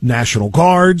National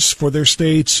Guards for their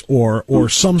states or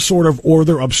some sort of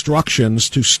order obstructions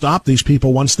to stop these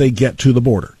people once they get to the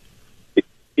border?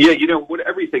 Yeah,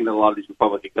 everything that a lot of these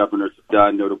Republican governors have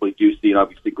done, notably Ducey and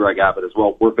obviously Greg Abbott as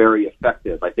well, were very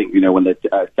effective. I think, when the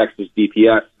Texas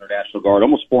DPS or National Guard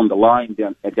almost formed a line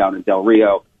down in Del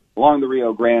Rio, along the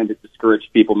Rio Grande, it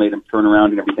discouraged people, made them turn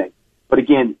around and everything. But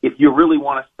again, if you really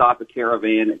want to stop a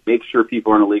caravan and make sure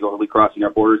people aren't illegally crossing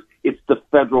our borders, it's the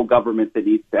federal government that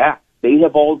needs to act. They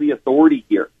have all the authority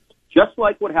here. Just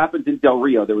like what happened in Del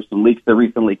Rio, there were some leaks that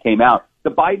recently came out.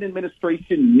 The Biden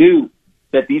administration knew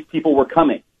that these people were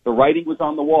coming. The writing was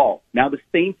on the wall. Now the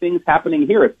same thing's happening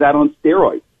here. It's that on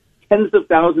steroids. Tens of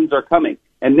thousands are coming.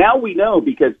 And now we know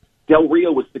because Del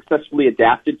Rio was successfully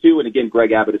adapted to, and again,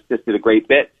 Greg Abbott assisted a great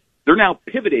bit. They're now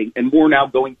pivoting, and we're now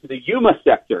going to the Yuma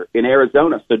sector in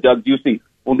Arizona. So Doug Ducey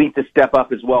will need to step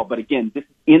up as well. But again, this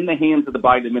is in the hands of the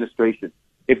Biden administration.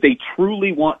 If they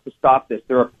truly want to stop this,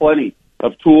 there are plenty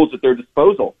of tools at their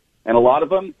disposal. And a lot of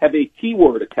them have a T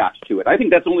word attached to it. I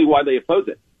think that's only why they oppose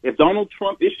it. If Donald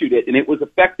Trump issued it and it was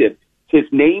effective, his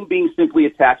name being simply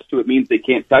attached to it means they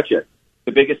can't touch it.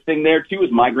 The biggest thing there, too,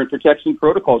 is migrant protection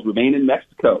protocols remain in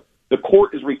Mexico. The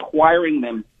court is requiring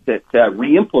them to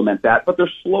re-implement that, but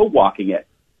they're slow-walking it.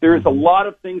 There's a lot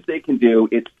of things they can do.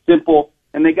 It's simple,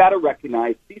 and they got to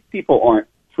recognize these people aren't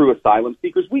true asylum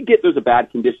seekers. We get there's a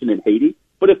bad condition in Haiti,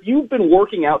 but if you've been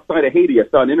working outside of Haiti, I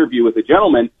saw an interview with a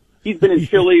gentleman. He's been in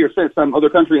Chile or some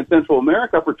other country in Central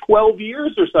America for 12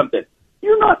 years or something.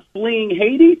 You're not fleeing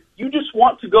Haiti. You just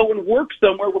want to go and work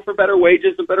somewhere for better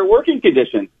wages and better working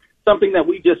conditions, something that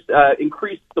we just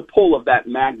increased the pull of that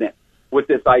magnet with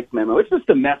this ICE memo. It's just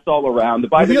a mess all around. The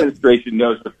Biden administration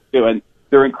knows what they're doing.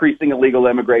 They're increasing illegal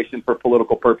immigration for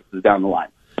political purposes down the line.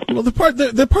 Well, the part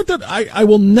that I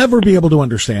will never be able to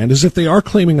understand is if they are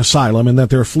claiming asylum and that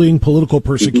they're fleeing political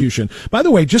persecution. By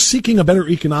the way, just seeking a better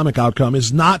economic outcome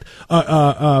is not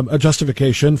a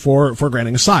justification for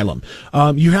granting asylum.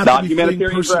 You have not to be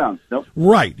humanitarian grounds. Nope.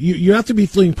 Right. You have to be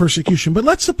fleeing persecution. But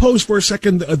let's suppose for a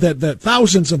second that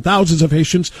thousands and thousands of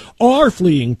Haitians are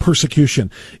fleeing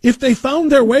persecution. If they found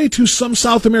their way to some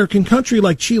South American country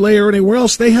like Chile or anywhere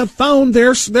else, they have found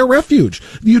their refuge.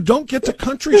 You don't get to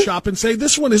country shop and say,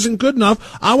 this one isn't good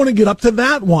enough. I want to get up to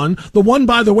that one. The one,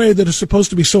 by the way, that is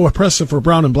supposed to be so oppressive for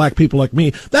brown and black people like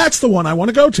me. That's the one I want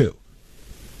to go to.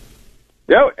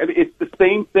 Yeah, it's the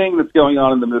same thing that's going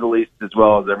on in the Middle East as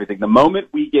well as everything. The moment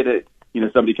we get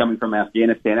somebody coming from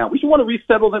Afghanistan out, we should want to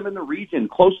resettle them in the region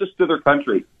closest to their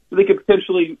country so they could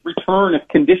potentially return if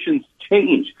conditions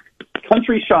change.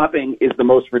 Country shopping is the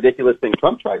most ridiculous thing.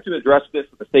 Trump tried to address this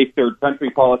with a safe third country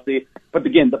policy, but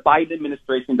again, the Biden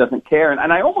administration doesn't care.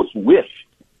 And I almost wish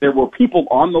there were people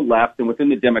on the left and within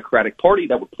the Democratic Party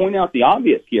that would point out the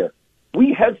obvious here.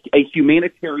 We have a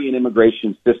humanitarian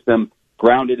immigration system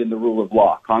grounded in the rule of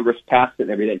law. Congress passed it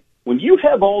and everything. When you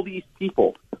have all these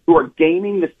people who are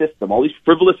gaming the system, all these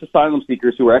frivolous asylum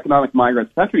seekers who are economic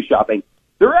migrants country shopping,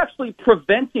 they're actually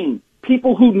preventing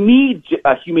people who need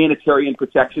humanitarian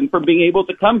protection from being able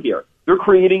to come here. They're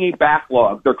creating a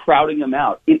backlog. They're crowding them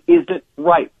out. It isn't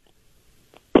right.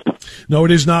 No,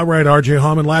 it is not right, R.J.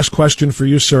 Hauman. Last question for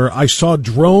you, sir. I saw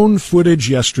drone footage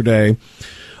yesterday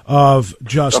of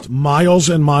just miles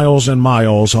and miles and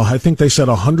miles. I think they said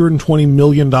 $120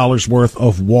 million worth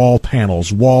of wall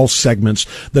panels, wall segments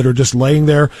that are just laying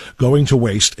there going to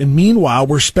waste. And meanwhile,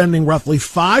 we're spending roughly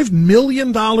 $5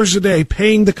 million a day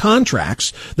paying the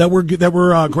contracts that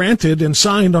were granted and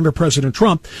signed under President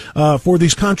Trump for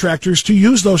these contractors to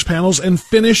use those panels and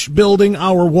finish building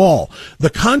our wall.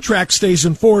 The contract stays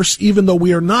in force even though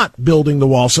we are not building the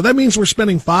wall. So that means we're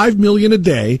spending $5 million a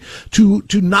day to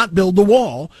not build the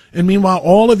wall. And meanwhile,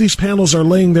 all of these panels are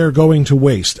laying there going to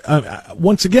waste.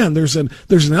 Once again, there's an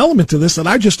element to this that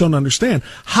I just don't understand.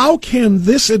 How can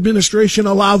this administration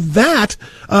allow that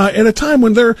at a time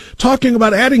when they're talking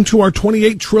about adding to our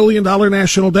 $28 trillion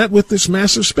national debt with this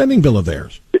massive spending bill of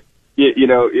theirs? You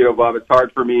know, Bob, it's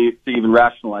hard for me to even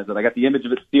rationalize it. I got the image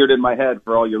of it seared in my head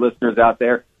for all your listeners out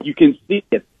there. You can see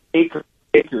it, acres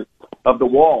of the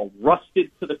wall rusted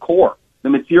to the core. The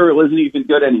material isn't even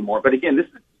good anymore. But again, this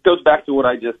goes back to what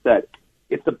I just said.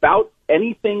 It's about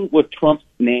anything with Trump's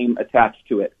name attached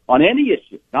to it on any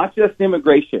issue, not just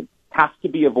immigration, has to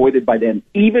be avoided by them,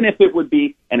 even if it would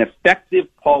be an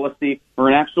effective policy or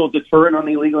an actual deterrent on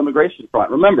the illegal immigration front.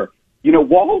 Remember,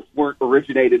 walls weren't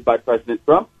originated by President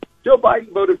Trump. Joe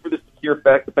Biden voted for the Secure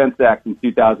Defense Act in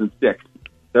 2006.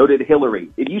 So did Hillary.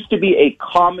 It used to be a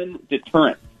common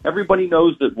deterrent. Everybody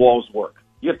knows that walls work.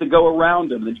 You have to go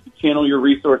around them, then you can channel your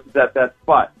resources at that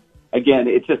spot. Again,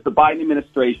 it's just the Biden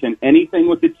administration, anything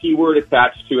with the T word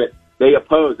attached to it, they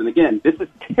oppose. And again, this is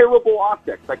terrible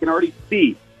optics. I can already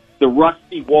see the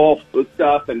rusty wall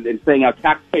stuff and saying how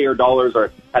taxpayer dollars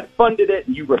had funded it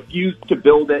and you refused to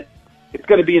build it. It's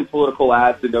going to be in political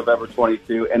ads in November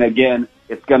 22. And again,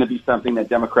 it's going to be something that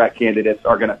Democrat candidates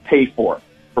are going to pay for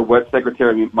what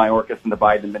Secretary Mayorkas and the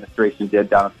Biden administration did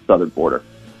down at the southern border.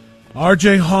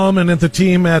 R.J. Hauman and the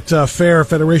team at FAIR,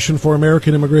 Federation for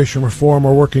American Immigration Reform,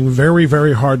 are working very,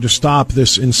 very hard to stop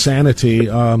this insanity.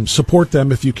 Support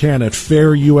them if you can at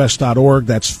fairus.org.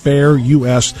 That's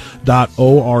fairus.org.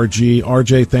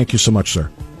 R.J., thank you so much,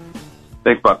 sir.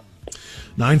 Thanks, Bob.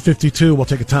 9:52. We'll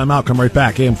take a time out. Come right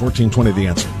back. AM 1420, The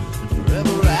Answer.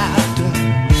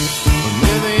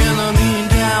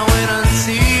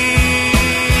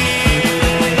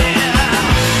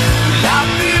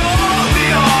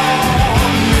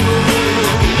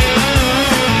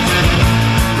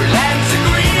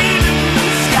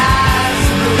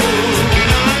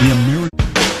 The American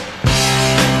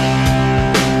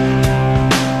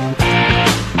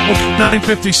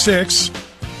 9:56.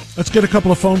 Let's get a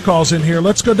couple of phone calls in here.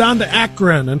 Let's go down to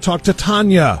Akron and talk to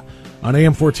Tanya on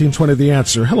AM 1420, The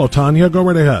Answer. Hello, Tanya. Go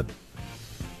right ahead.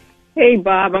 Hey,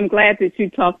 Bob. I'm glad that you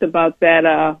talked about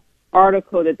that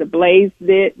article that the Blaze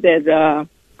did, that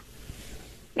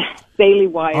Daily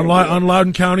Wire. On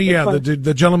Loudoun County, yeah.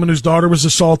 The gentleman whose daughter was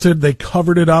assaulted, they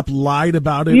covered it up, lied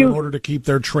about it in order to keep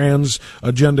their trans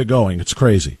agenda going. It's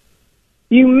crazy.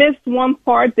 You missed one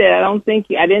part that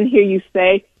I didn't hear you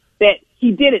say, that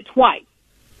he did it twice.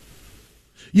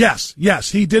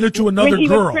 Yes, he did it to another when he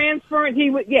girl. Was transferred,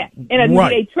 and Right.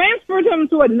 they transferred him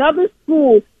to another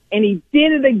school, and he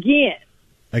did it again.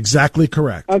 Exactly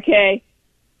correct. Okay,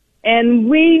 and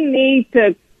we need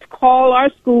to call our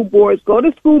school boards, go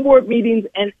to school board meetings,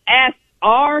 and ask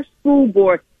our school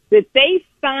board that they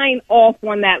sign off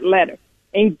on that letter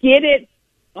and get it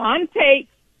on tape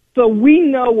so we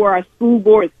know where our school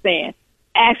board stands.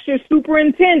 Ask your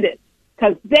superintendent,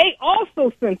 because they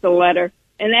also sent a letter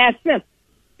and asked them,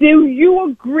 do you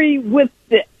agree with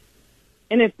this?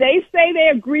 And if they say they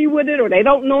agree with it or they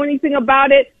don't know anything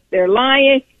about it, they're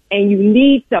lying, and you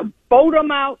need to vote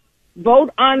them out.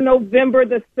 Vote on November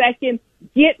the 2nd.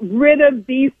 Get rid of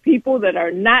these people that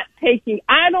are not taking.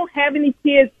 I don't have any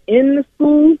kids in the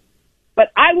school,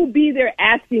 but I will be there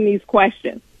asking these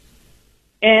questions.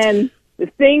 And the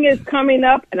thing is coming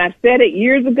up, and I said it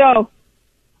years ago,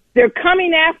 they're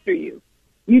coming after you.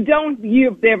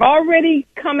 They've already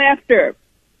come after.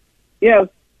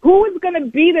 Who is going to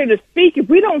be there to speak if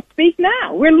we don't speak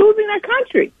now? We're losing our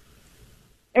country.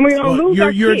 And we're going to lose our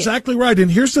kids. You're exactly right. And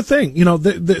here's the thing.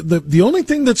 The only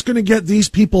thing that's going to get these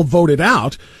people voted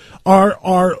out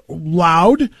are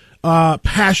loud,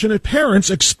 passionate parents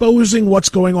exposing what's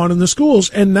going on in the schools.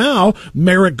 And now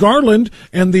Merrick Garland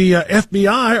and the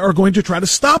FBI are going to try to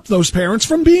stop those parents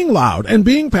from being loud and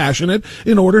being passionate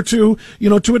in order to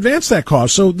advance that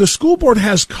cause. So the school board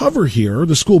has cover here.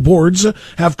 The school boards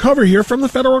have cover here from the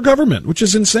federal government, which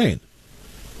is insane.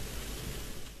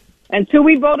 Until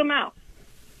we vote them out.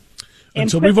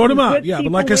 Until we vote them out. Yeah,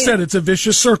 but like I said, it's a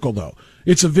vicious circle, though.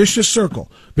 It's a vicious circle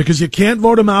because you can't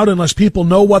vote them out unless people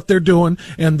know what they're doing,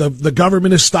 and the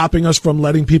government is stopping us from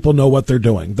letting people know what they're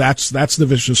doing. That's the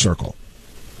vicious circle.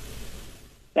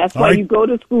 That's why you go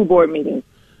to school board meetings.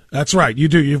 That's right. You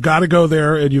do. You've got to go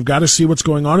there, and you've got to see what's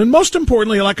going on. And most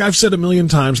importantly, like I've said a million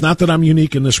times, not that I'm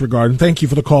unique in this regard, and thank you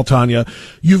for the call, Tanya,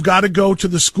 you've got to go to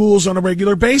the schools on a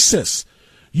regular basis.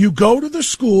 You go to the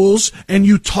schools and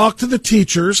you talk to the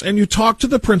teachers and you talk to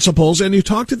the principals and you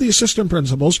talk to the assistant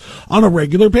principals on a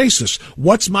regular basis.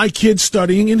 What's my kid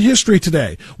studying in history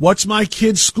today? What's my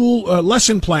kid's school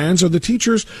lesson plans, or the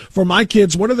teachers for my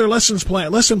kids? What are their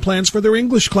lesson plans for their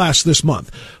English class this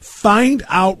month? Find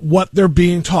out what they're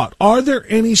being taught. Are there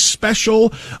any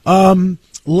special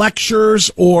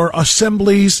lectures or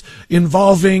assemblies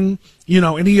involving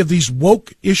any of these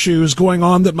woke issues going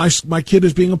on that my kid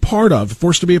is being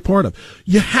forced to be a part of?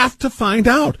 You have to find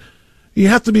out. You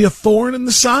have to be a thorn in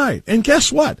the side. And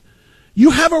guess what?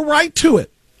 You have a right to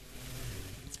it.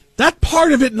 That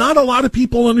part of it, not a lot of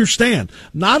people understand.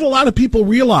 Not a lot of people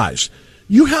realize.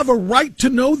 You have a right to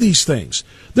know these things.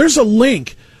 There's a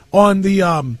link on the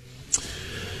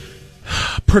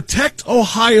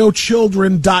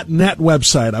ProtectOhioChildren.net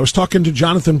website. I was talking to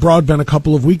Jonathan Broadbent a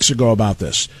couple of weeks ago about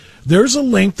this. There's a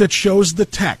link that shows the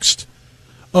text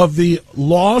of the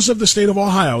laws of the state of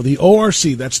Ohio, the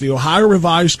ORC, that's the Ohio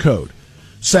Revised Code,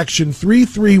 section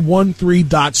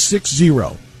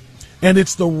 3313.60. And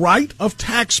it's the right of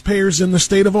taxpayers in the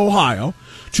state of Ohio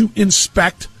to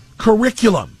inspect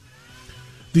curriculum.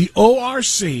 The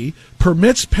ORC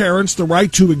permits parents the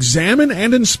right to examine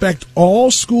and inspect all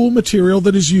school material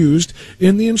that is used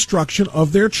in the instruction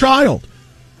of their child.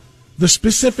 The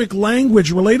specific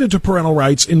language related to parental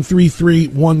rights in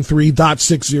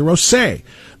 3313.60 say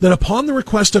that upon the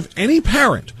request of any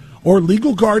parent or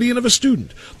legal guardian of a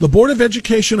student, the Board of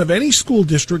Education of any school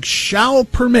district shall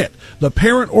permit the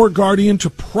parent or guardian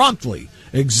to promptly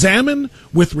examine,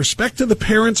 with respect to the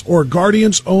parent's or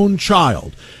guardian's own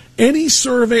child, any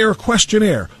survey or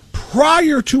questionnaire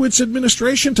prior to its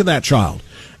administration to that child,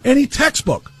 any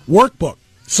textbook, workbook,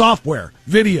 software,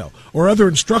 video, or other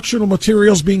instructional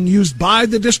materials being used by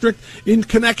the district in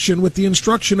connection with the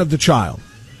instruction of the child,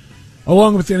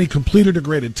 along with any completed or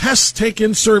graded tests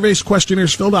taken, surveys,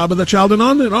 questionnaires filled out by the child, and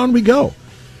on we go.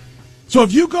 So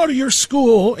if you go to your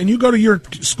school and you go to your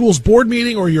school's board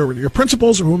meeting or your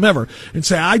principals or whomever and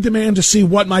say, I demand to see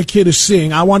what my kid is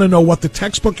seeing, I want to know what the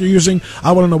textbook you're using,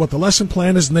 I want to know what the lesson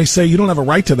plan is, and they say you don't have a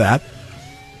right to that,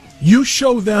 you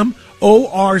show them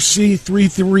ORC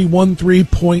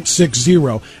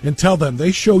 3313.60 and tell them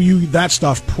they show you that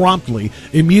stuff promptly,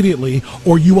 immediately,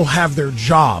 or you will have their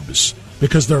jobs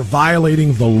because they're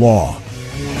violating the law.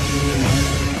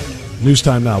 News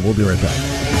time now. We'll be right back.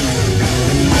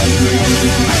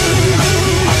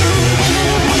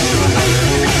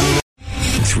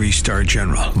 Three-star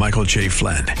General Michael J.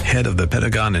 Flynn, head of the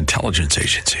Pentagon Intelligence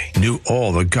Agency, knew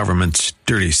all the government's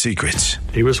dirty secrets.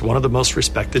 He was one of the most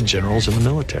respected generals in the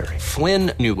military.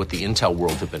 Flynn knew what the intel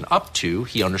world had been up to.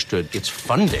 He understood its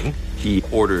funding. He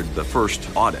ordered the first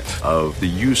audit of the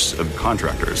use of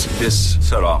contractors. This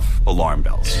set off alarm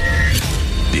bells.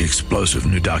 The explosive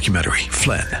new documentary,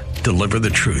 Flynn, Deliver the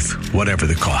Truth, Whatever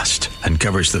the Cost,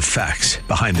 uncovers the facts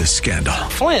behind this scandal.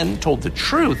 Flynn told the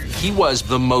truth. He was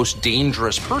the most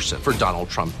dangerous person for Donald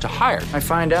Trump to hire. I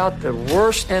find out the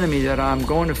worst enemy that I'm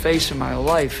going to face in my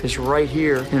life is right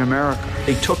here in America.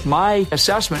 They took my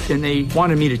assessment and they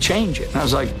wanted me to change it. And I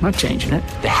was like, I'm not changing it.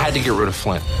 They had to get rid of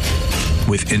Flynn.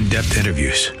 With in-depth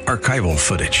interviews, archival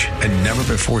footage, and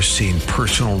never-before-seen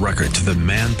personal records of the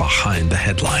man behind the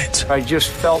headlines. I just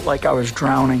felt like I was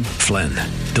drowning. Flynn,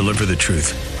 Deliver the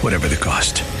Truth, Whatever the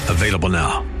Cost. Available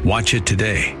now. Watch it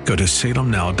today. Go to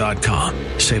salemnow.com.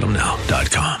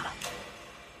 salemnow.com.